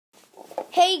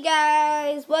Hey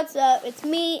guys, what's up? It's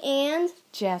me and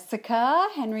Jessica,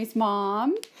 Henry's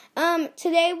mom.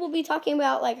 Today we'll be talking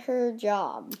about her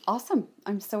job. Awesome.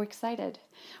 I'm so excited.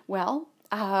 Well,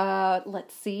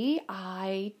 let's see.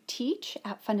 I teach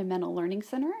at Fundamental Learning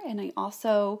Center and I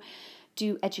also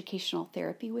do educational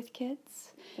therapy with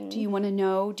kids. Do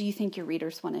you think your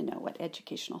readers want to know what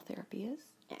educational therapy is?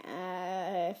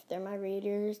 If they're my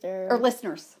readers, Or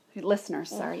listeners.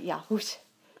 Sorry. Yeah. Whoosh.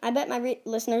 I bet my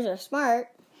listeners are smart.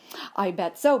 I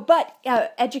bet so. But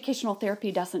educational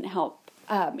therapy doesn't help.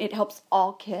 It helps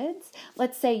all kids.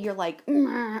 Let's say you're like,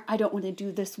 I don't want to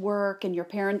do this work, and your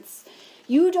parents,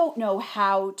 you don't know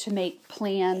how to make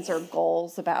plans or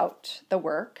goals about the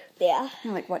work. Yeah.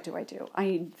 You're like, what do I do?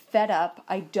 I'm fed up.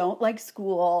 I don't like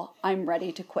school. I'm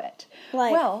ready to quit. Do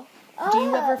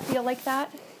you ever feel like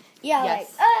that? Yeah,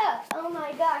 yes. Oh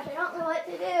my gosh, I don't know what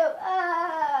to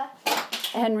do.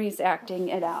 Henry's acting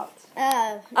it out.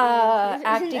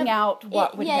 Acting out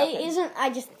what would happen. It isn't. I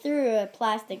just threw a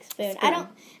plastic spoon. Spoon.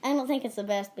 I don't think it's the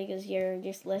best because you're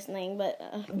just listening, but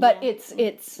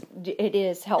it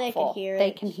is helpful.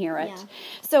 They can hear it. Yeah.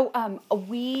 So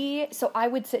I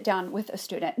would sit down with a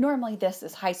student. Normally this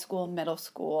is high school, middle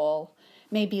school,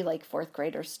 maybe like fourth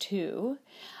graders too.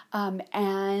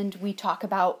 And we talk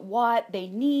about what they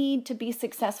need to be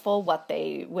successful, what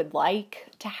they would like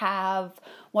to have,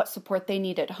 what support they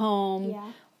need at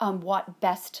home, what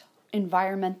best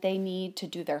environment they need to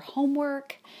do their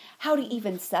homework, how to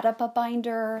even set up a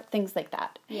binder, things like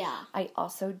that. Yeah. I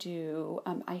also do,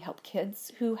 I help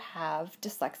kids who have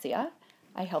dyslexia.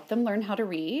 I help them learn how to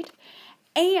read.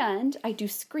 And I do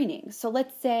screening. So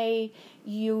let's say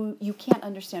you can't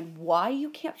understand why you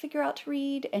can't figure out to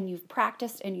read and you've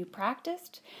practiced.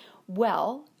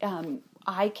 Well,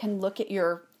 I can look at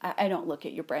I don't look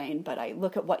at your brain, but I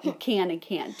look at what you can and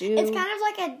can't do. It's kind of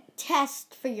like a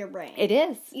test for your brain. It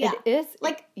is. Yeah. It is.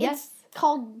 It's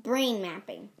called brain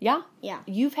mapping. Yeah. Yeah.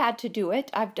 You've had to do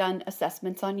it. I've done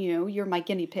assessments on you. You're my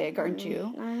guinea pig, aren't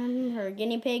you? I'm her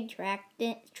guinea pig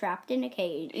trapped in a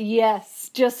cage. Yes,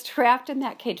 just trapped in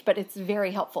that cage. But it's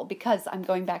very helpful because I'm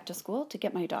going back to school to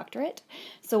get my doctorate.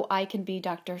 So I can be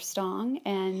Dr. Stong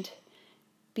and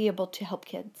be able to help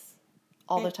kids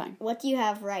all the time. What do you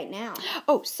have right now?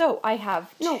 Oh, so I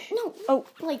have... I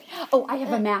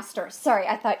have a master's. Sorry,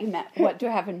 I thought you meant what do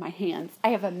I have in my hands. I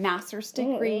have a master's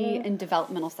degree in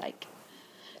developmental psych.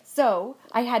 So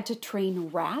I had to train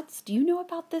rats. Do you know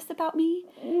about this about me?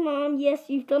 Mom, yes,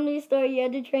 you've told me a story. You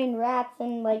had to train rats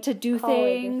and to do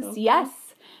things. Yes.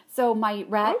 So my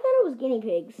rat... I thought it was guinea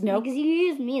pigs. Nope. Because you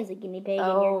used me as a guinea pig.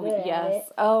 Oh, and you're good yes. at it.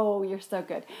 Oh, you're so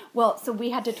good. Well, so we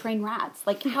had to train rats,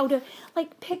 like how to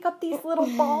pick up these little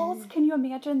balls. Can you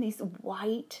imagine these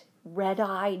white,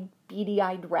 red-eyed,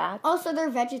 beady-eyed rats? Oh, so they're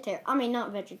vegetarian. I mean,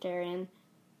 not vegetarian.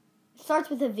 Starts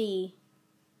with a V.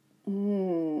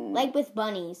 Like with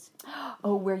bunnies.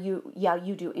 Oh, where you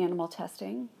do animal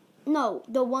testing? No,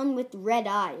 the one with red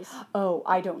eyes. Oh,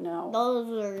 I don't know.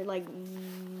 Those are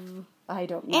I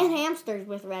don't know. And hamsters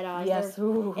with red eyes. Yes.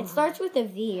 It starts with a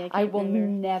V. I will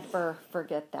never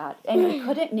forget that. And you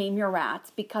couldn't name your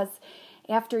rats because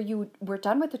after you were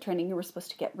done with the training, you were supposed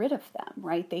to get rid of them,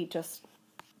 right? They just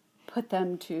put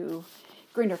them to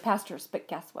greener pastures. But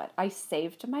guess what? I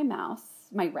saved my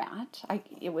rat.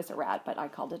 It was a rat, but I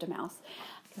called it a mouse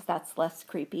because that's less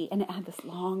creepy. And it had this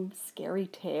long, scary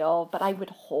tail, but I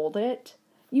would hold it.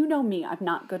 You know me, I'm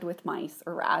not good with mice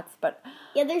or rats, but...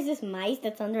 Yeah, there's this mice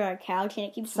that's under our couch, and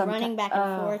it keeps running back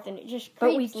and forth, and it just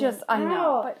creeps. I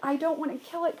know, but I don't want to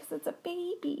kill it because it's a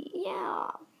baby. Yeah.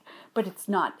 But it's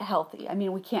not healthy. I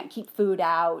mean, we can't keep food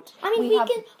out. I mean,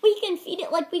 we can feed it,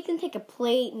 we can take a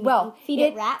plate and feed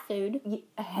it rat food.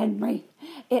 Henry,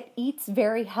 it eats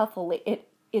very healthily.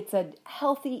 It's a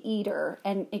healthy eater,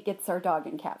 and it gets our dog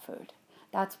and cat food.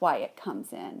 That's why it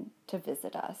comes in to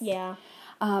visit us. Yeah.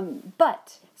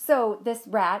 So this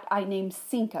rat I named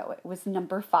Cinco. It was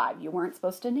number 5. You weren't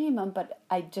supposed to name him, but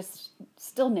I just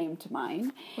still named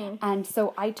mine. And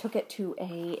so I took it to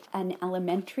an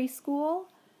elementary school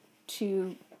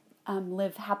to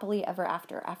live happily ever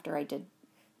after I did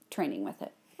training with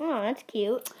it. Oh, that's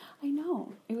cute. I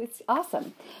know. It was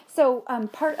awesome. So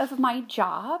part of my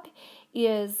job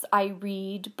is I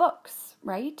read books,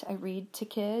 right? I read to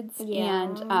kids.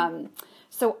 Yeah. And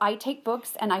so I take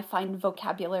books and I find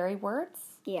vocabulary words.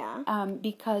 Yeah.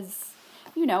 Because,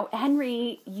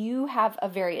 Henry, you have a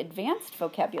very advanced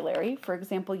vocabulary. For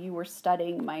example, you were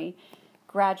studying my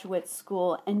graduate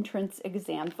school entrance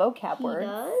exam vocab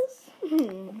words. He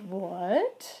does?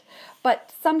 What?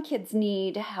 But some kids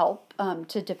need help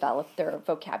to develop their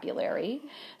vocabulary.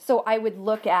 So I would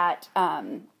look at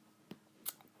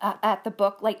at the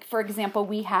book. Like, for example,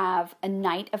 we have A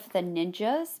Night of the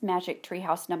Ninjas, Magic Tree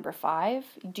House number 5.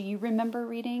 Do you remember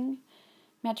reading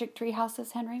Magic Tree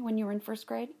Houses, Henry, when you were in first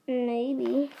grade?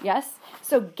 Maybe. Yes.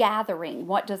 So gathering.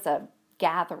 What does a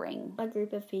gathering? A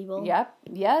group of people. Yep.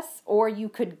 Yes. Or you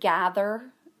could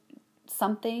gather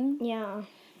something. Yeah.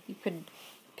 You could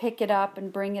pick it up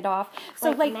and bring it off.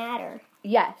 So like matter.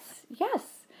 Yes.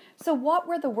 Yes. So what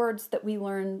were the words that we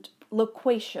learned?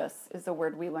 Loquacious is a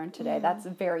word we learned today. That's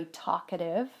very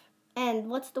talkative. And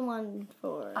what's the one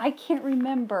for? I can't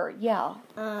remember. Yeah.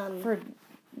 For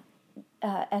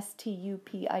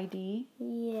stupid.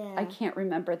 Yeah. I can't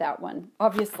remember that one.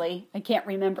 Obviously, I can't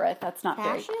remember it. That's not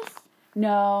very. Fascist?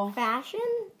 No. Fashion?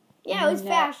 Yeah, it was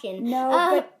fashion.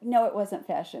 No, no, it wasn't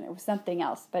fashion. It was something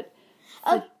else. But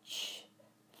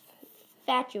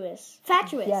fatuous.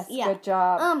 Fatuous. Yes, yeah. good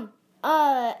job.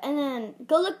 And then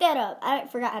go look that up. I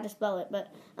forgot how to spell it,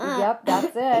 but Yep,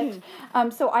 that's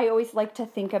it. So I always like to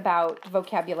think about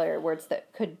vocabulary words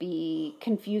that could be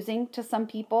confusing to some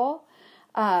people.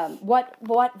 What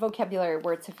vocabulary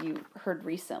words have you heard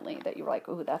recently that you were like,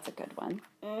 "Ooh, that's a good one"?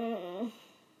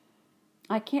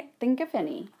 I can't think of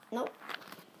any. Nope.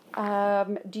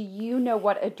 Do you know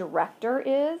what a director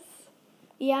is?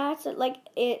 Yeah, it's like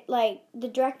the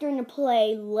director in the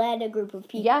play led a group of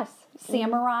people. Yes.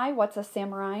 Samurai. What's a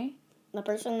samurai? The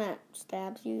person that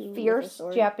stabs you with a Fierce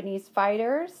sword. Japanese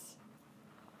fighters.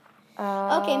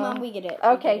 Okay, Mom, we get it.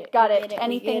 Okay, got it. We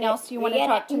Anything else you want to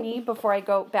talk to me before I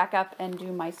go back up and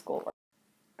do my schoolwork?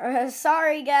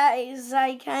 Sorry, guys.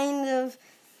 I kind of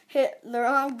hit the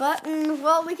wrong button.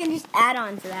 Well, we can just add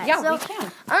on to that. Yeah, we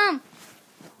can.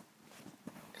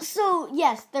 So,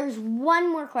 yes, there's one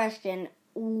more question.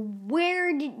 What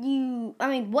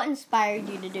inspired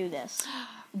you to do this?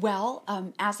 Well,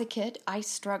 as a kid, I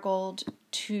struggled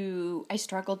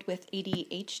with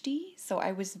ADHD, so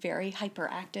I was very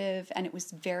hyperactive, and it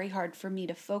was very hard for me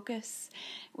to focus.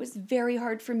 It was very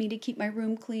hard for me to keep my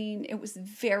room clean. It was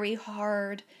very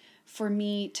hard for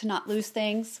me to not lose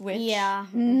things, which Yeah.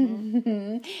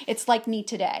 It's like me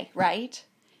today, right?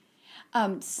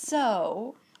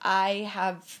 So I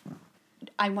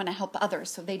want to help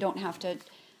others so they don't have to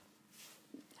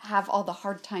have all the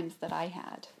hard times that I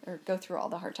had, or go through all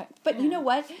the hard times. But you know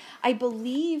what? I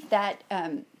believe that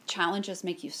challenges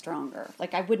make you stronger.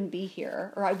 Like, I wouldn't be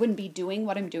here, or I wouldn't be doing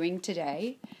what I'm doing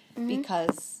today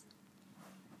because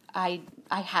I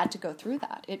had to go through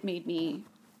that. It made me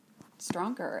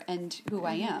stronger and who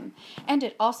I am. And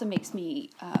it also makes me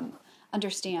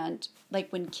understand, like,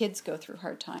 when kids go through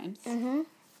hard times.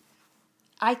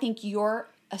 I think you're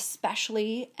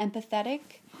especially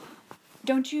empathetic,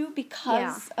 don't you?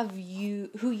 Because of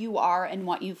who you are and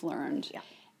what you've learned. Yeah.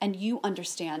 And you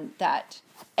understand that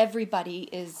everybody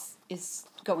is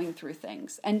going through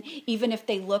things. And even if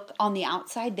they look on the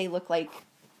outside, they look like,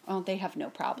 oh, they have no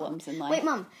problems in life. Wait,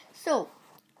 Mom. So,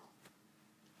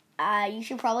 you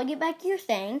should probably get back to your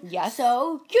thing. Yes.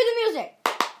 So, cue the music.